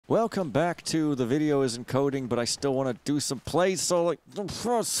Welcome back to the video is encoding, but I still want to do some plays, so like...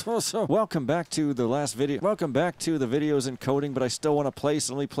 Welcome back to the last video. Welcome back to the videos encoding, but I still want to play,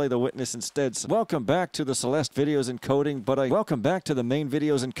 so let me play the witness instead. So welcome back to the Celeste videos encoding, but I... Welcome back to the main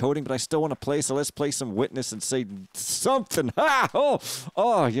videos encoding, but I still want to play, so let's play some witness and say something. Ha!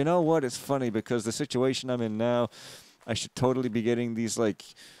 Oh, you know what? It's funny, because the situation I'm in now, I should totally be getting these, like,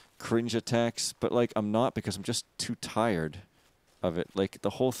 cringe attacks, but, like, I'm not, because I'm just too tired of it. Like,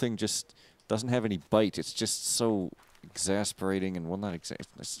 the whole thing just doesn't have any bite. It's just so exasperating and, well, not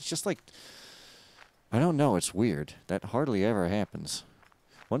it's just like, I don't know, it's weird. That hardly ever happens.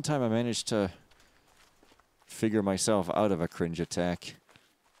 One time I managed to figure myself out of a cringe attack.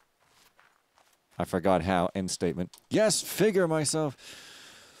 I forgot how. End statement. Yes, figure myself.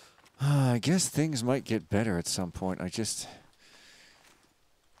 I guess things might get better at some point. I just...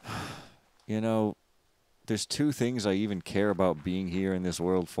 You know... There's two things I even care about being here in this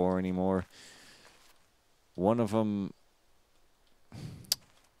world for anymore. One of them,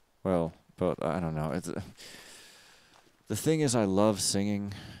 well, but I don't know. The thing is, I love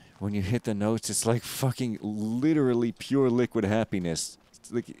singing. When you hit the notes, it's like fucking literally pure liquid happiness.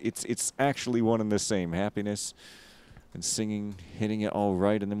 It's actually one and the same. Happiness and singing, hitting it all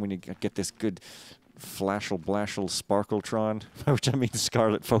right, and then when you get this good flashel blashel sparkletron, which I mean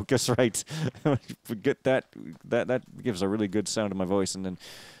scarlet focus, right? Get that gives a really good sound to my voice, and then,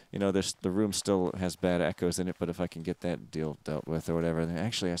 you know, the room still has bad echoes in it, but if I can get that deal dealt with or whatever, then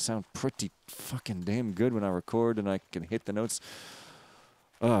actually I sound pretty fucking damn good when I record and I can hit the notes.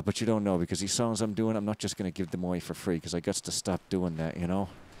 But you don't know, because these songs I'm doing, I'm not just gonna give them away for free, because I got to stop doing that, you know?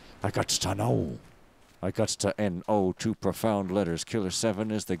 I got to know. I got to N-O, two profound letters. Killer 7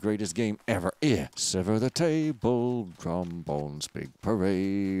 is the greatest game ever. Yeah. Sever the table, trombones, big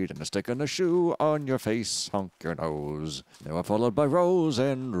parade, and a stick and a shoe on your face, honk your nose. They were followed by rows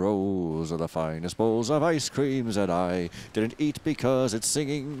and rows of the finest bowls of ice creams that I didn't eat because it's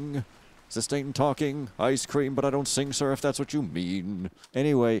singing. Sustained talking, ice cream, but I don't sing, sir, if that's what you mean.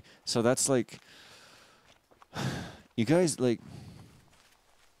 Anyway, so that's like... You guys, like...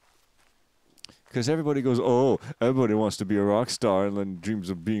 Because everybody goes, oh, everybody wants to be a rock star and then dreams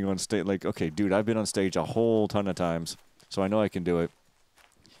of being on stage. Like, okay, dude, I've been on stage a whole ton of times, so I know I can do it.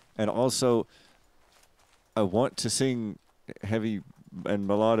 And also, I want to sing heavy and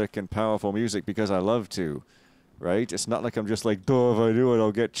melodic and powerful music because I love to, right? It's not like I'm just like, duh, if I do it,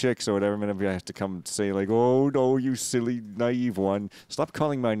 I'll get chicks or whatever. And I have to come say like, oh, no, you silly, naive one. Stop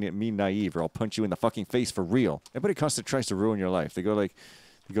calling me naive or I'll punch you in the fucking face for real. Everybody constantly tries to ruin your life. They go like...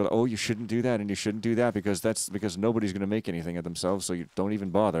 You go, oh, you shouldn't do that, and you shouldn't do that because nobody's going to make anything of themselves, so you don't even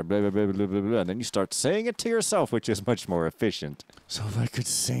bother, blah, blah, blah, blah, blah, blah. And then you start saying it to yourself, which is much more efficient. So if I could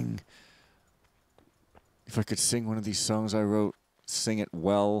sing one of these songs I wrote, sing it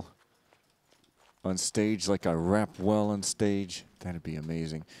well on stage, like I rap well on stage, that'd be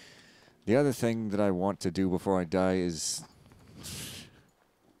amazing. The other thing that I want to do before I die is...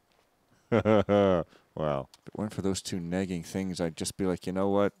 Wow. If it weren't for those two nagging things, I'd just be like, you know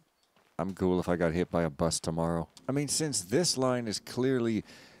what? I'm cool if I got hit by a bus tomorrow. I mean, since this line is clearly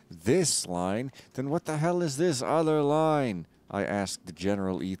this line, then what the hell is this other line? I asked the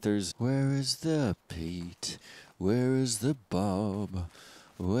general ethers. Where is the Pete? Where is the Bob?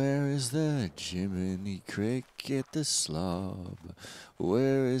 Where is the Jiminy Cricket, the slob?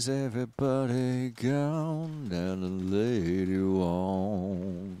 Where is everybody gone down the lady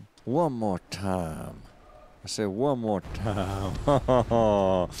on? One more time. I said one more time.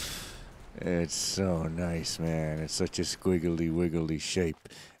 It's so nice, man. It's such a squiggly wiggly shape.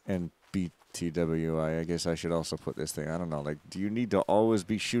 And BTWI, I guess I should also put this thing. I don't know, like, do you need to always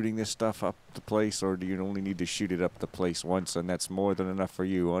be shooting this stuff up the place, or do you only need to shoot it up the place once and that's more than enough for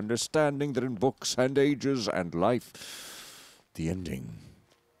you? Understanding that in books and ages and life, the ending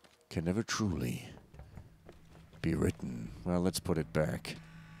can never truly be written. Well, let's put it back.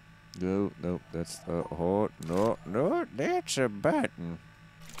 No, that's the... Oh, no, that's a button.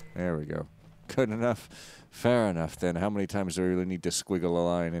 There we go. Good enough. Fair enough, then. How many times do we really need to squiggle a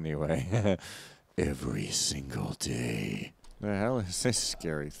line anyway? Every single day. The hell is this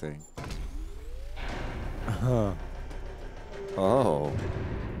scary thing? Oh.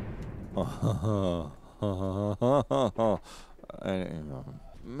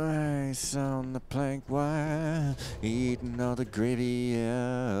 Mice on the plank wire, eating all the gritty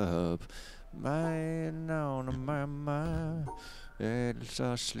up. Mine on my mind, it's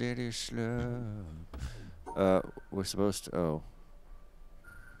a slitty slurp. We're supposed to,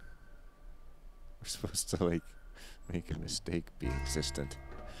 we're supposed to, like, make a mistake be existent.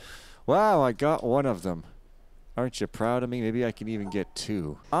 Wow, I got one of them. Aren't you proud of me? Maybe I can even get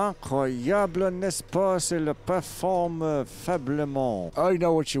 2. Incroyable, n'est-ce pas? C'est le performe faiblement. I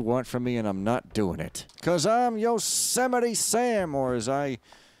know what you want from me, and I'm not doing it. 'Cause I'm Yosemite Sam, or as I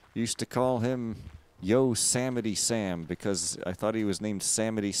used to call him, Yosemite Sam, because I thought he was named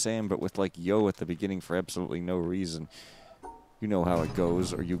Samity Sam, but with like yo at the beginning for absolutely no reason. You know how it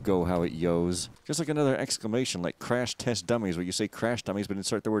goes, or you go how it yos. Just like another exclamation, like crash test dummies, where you say crash dummies, but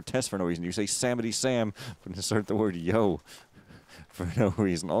insert the word test for no reason. You say Samity Sam, but insert the word yo for no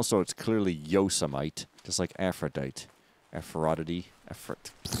reason. Also, it's clearly Yosemite, just like Aphrodite. Aphrodite.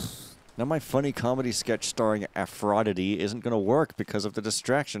 Now, my funny comedy sketch starring Aphrodite isn't going to work because of the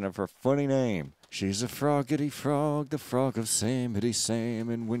distraction of her funny name. She's a froggity frog, the frog of Samity Sam,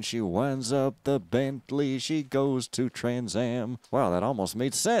 and when she winds up the Bentley, she goes to Trans Am. Wow, that almost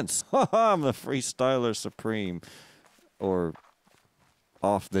made sense. Ha ha, I'm the freestyler supreme. Or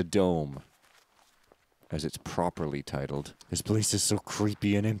Off the Dome, as it's properly titled. This place is so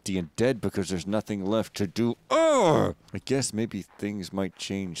creepy and empty and dead because there's nothing left to do. Ugh! I guess maybe things might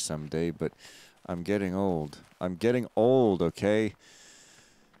change someday, but I'm getting old. I'm getting old, okay?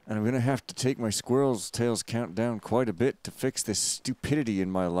 And I'm going to have to take my squirrel's tails count down quite a bit to fix this stupidity in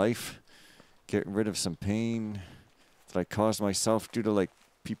my life. Getting rid of some pain that I caused myself due to, like,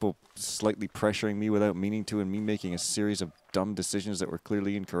 people slightly pressuring me without meaning to, and me making a series of dumb decisions that were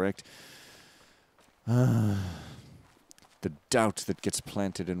clearly incorrect. The doubt that gets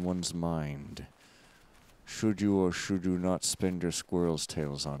planted in one's mind. Should you or should you not spend your squirrel's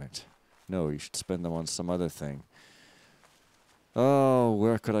tails on it? No, you should spend them on some other thing. Oh,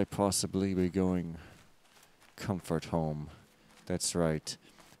 where could I possibly be going? Comfort home. That's right.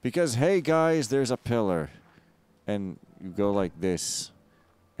 Because, hey guys, there's a pillar. And you go like this.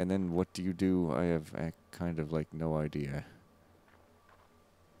 And then what do you do? I have kind of like no idea.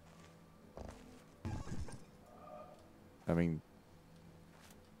 I mean,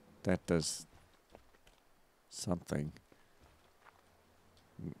 that does something.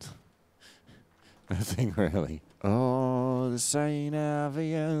 Nothing really. Oh, this ain't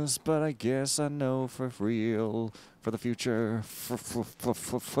obvious, but I guess I know for real. For the future.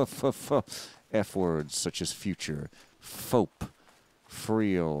 F words such as future, fope,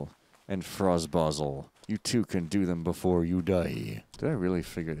 friel, and frosbozzle. You too can do them before you die. Did I really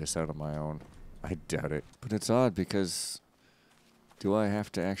figure this out on my own? I doubt it. But it's odd because do I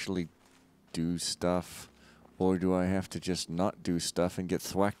have to actually do stuff? Or do I have to just not do stuff and get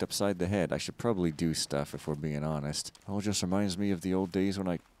thwacked upside the head? I should probably do stuff if we're being honest. It all just reminds me of the old days when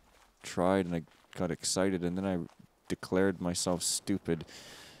I tried and I got excited and then I declared myself stupid.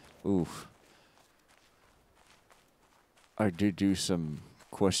 Oof. I did do some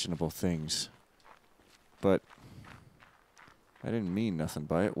questionable things. But I didn't mean nothing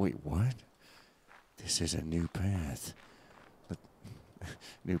by it. Wait, what? This is a new path.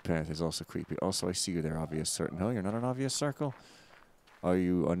 New path is also creepy. Also, I see you there, obvious circle. No, you're not an obvious circle. Are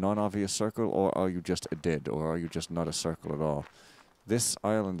you a non-obvious circle, or are you just a dead, or are you just not a circle at all? This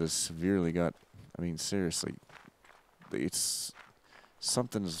island has severely got... I mean, seriously. It's...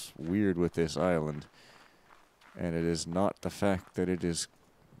 Something's weird with this island. And it is not the fact that it is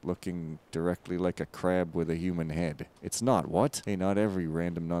looking directly like a crab with a human head. It's not, what? Hey, not every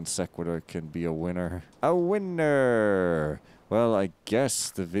random non sequitur can be a winner. A winner! Well, I guess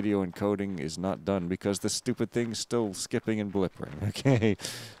the video encoding is not done because the stupid thing's still skipping and blippering, okay?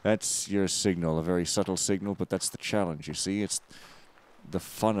 That's your signal, a very subtle signal, but that's the challenge, you see? It's the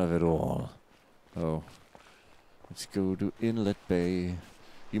fun of it all. Oh. Let's go to Inlet Bay.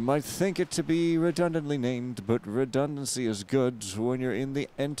 You might think it to be redundantly named, but redundancy is good when you're in the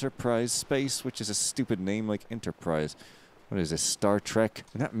Enterprise space, which is a stupid name like Enterprise. What is this, Star Trek?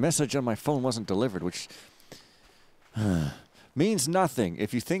 And that message on my phone wasn't delivered, which... means nothing.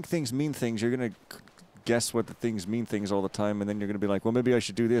 If you think things mean things, you're going to guess what the things mean things all the time, and then you're going to be like, well, maybe I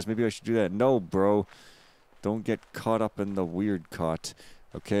should do this, maybe I should do that. No, bro. Don't get caught up in the weird cot,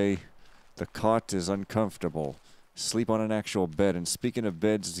 okay? The cot is uncomfortable. Sleep on an actual bed. And speaking of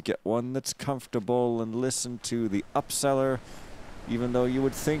beds, get one that's comfortable and listen to the Upseller, even though you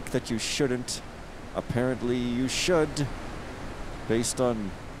would think that you shouldn't. Apparently you should, based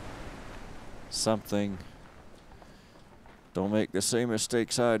on something. Don't make the same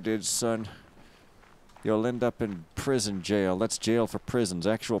mistakes I did, son. You'll end up in prison jail. That's jail for prisons.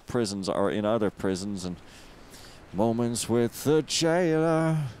 Actual prisons are in other prisons. And moments with the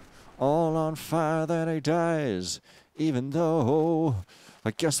jailer, all on fire, then he dies. Even though,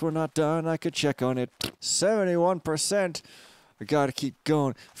 I guess we're not done. I could check on it. 71%. I gotta keep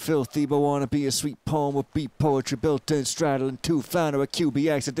going. Filthy, but wanna be a sweet poem with beat poetry built in, straddling two. Flounder a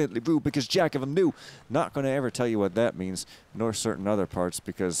QB, accidentally rude because jack of 'em knew. Not gonna ever tell you what that means, nor certain other parts,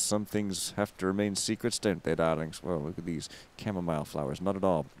 because some things have to remain secrets, don't they, darlings? Well, look at these chamomile flowers. Not at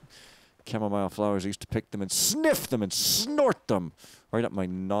all. Chamomile flowers, I used to pick them and sniff them and snort them right up my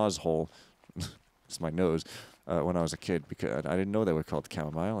nose hole. It's my nose. When I was a kid, because I didn't know they were called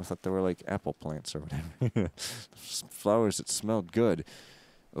chamomile. I thought they were like apple plants or whatever. Flowers that smelled good.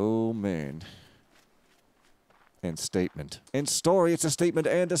 Oh, man. And statement. And story. It's a statement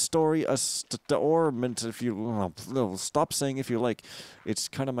and a story. A storment, if you... stop saying if you like. It's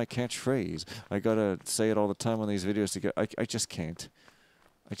kind of my catchphrase. I gotta say it all the time on these videos to get... I just can't.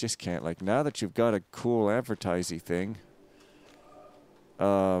 I just can't. Like, now that you've got a cool advertising thing...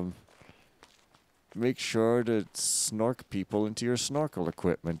 make sure to snork people into your snorkel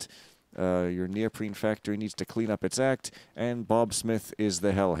equipment. Your neoprene factory needs to clean up its act, and Bob Smith is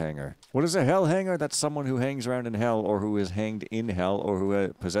the hell hanger. What is a hell hanger? That's someone who hangs around in hell, or who is hanged in hell, or who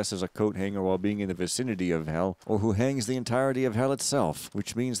possesses a coat hanger while being in the vicinity of hell, or who hangs the entirety of hell itself,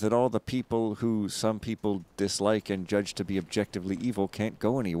 which means that all the people who some people dislike and judge to be objectively evil can't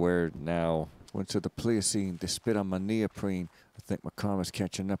go anywhere now. Went to the Pliocene, they spit on my neoprene. I think my karma's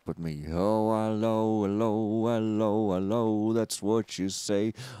catching up with me. Oh, hello, hello, hello, hello. That's what you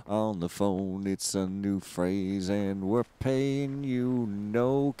say on the phone. It's a new phrase, and we're paying you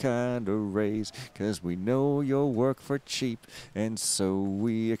no kind of raise, 'cause we know you'll work for cheap, and so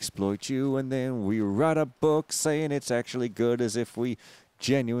we exploit you, and then we write a book saying it's actually good, as if we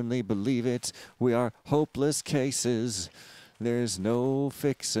genuinely believe it. We are hopeless cases. There's no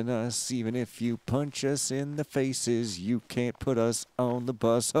fixing us, even if you punch us in the faces. You can't put us on the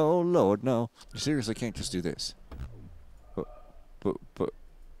bus, oh Lord, no. You seriously can't just do this. But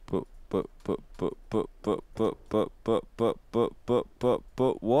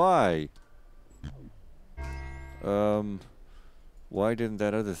why? Why didn't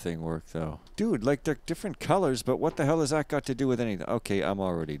that other thing work, though? Dude, like, they're different colors, but what the hell has that got to do with anything? Okay, I'm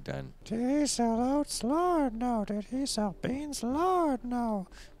already done. Did he sell oats? Lord, no. Did he sell beans? Lord, no.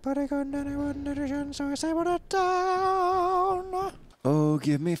 But he couldn't and he wouldn't edition, so he stapled it down. Oh,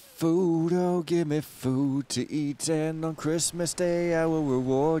 give me food to eat, and on Christmas Day I will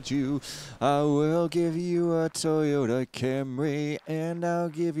reward you. I will give you a Toyota Camry, and I'll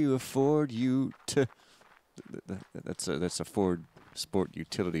give you a Ford That's a Ford Sport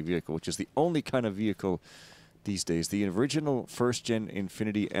utility vehicle, which is the only kind of vehicle these days. The original first-gen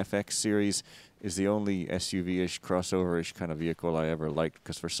Infiniti FX series is the only SUV-ish, crossover-ish kind of vehicle I ever liked,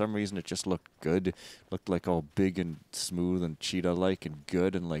 because for some reason it just looked good. Looked like all big and smooth and cheetah-like and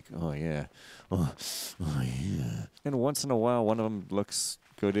good, and like, oh yeah, oh yeah. And once in a while one of them looks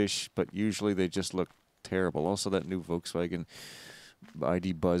goodish, but usually they just look terrible. Also, that new Volkswagen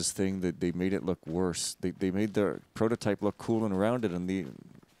ID Buzz thing, that they made it look worse. They made their prototype look cool and rounded, and the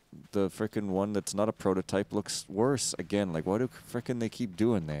frickin' one that's not a prototype looks worse again. Like, why do frickin' they keep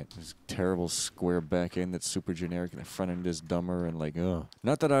doing that? This terrible square back end that's super generic, and the front end is dumber, and like, ugh.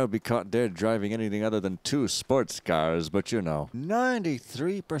 Not that I would be caught dead driving anything other than 2 sports cars, but you know.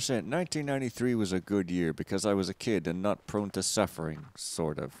 93%. 1993 was a good year because I was a kid and not prone to suffering,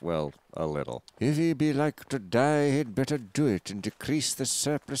 sort of. Well, a little. If he be like to die, he'd better do it and decrease the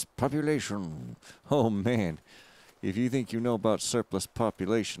surplus population. Oh, man. If you think you know about surplus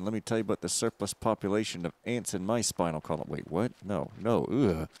population, let me tell you about the surplus population of ants in my spinal column. Wait, what? No,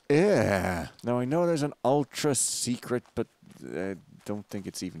 ugh. Yeah. Now, I know there's an ultra secret, but I don't think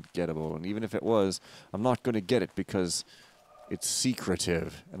it's even gettable. And even if it was, I'm not going to get it because it's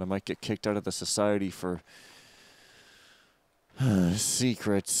secretive. And I might get kicked out of the society for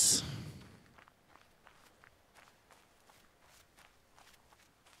secrets.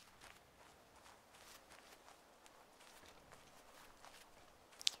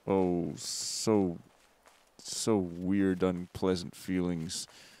 Oh, so weird, unpleasant feelings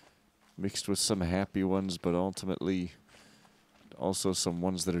mixed with some happy ones, but ultimately also some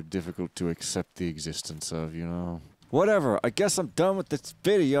ones that are difficult to accept the existence of, you know. Whatever, I guess I'm done with this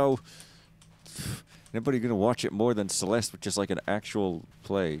video. Anybody gonna watch it more than Celeste, which is like an actual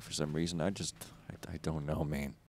play for some reason? I don't know, man.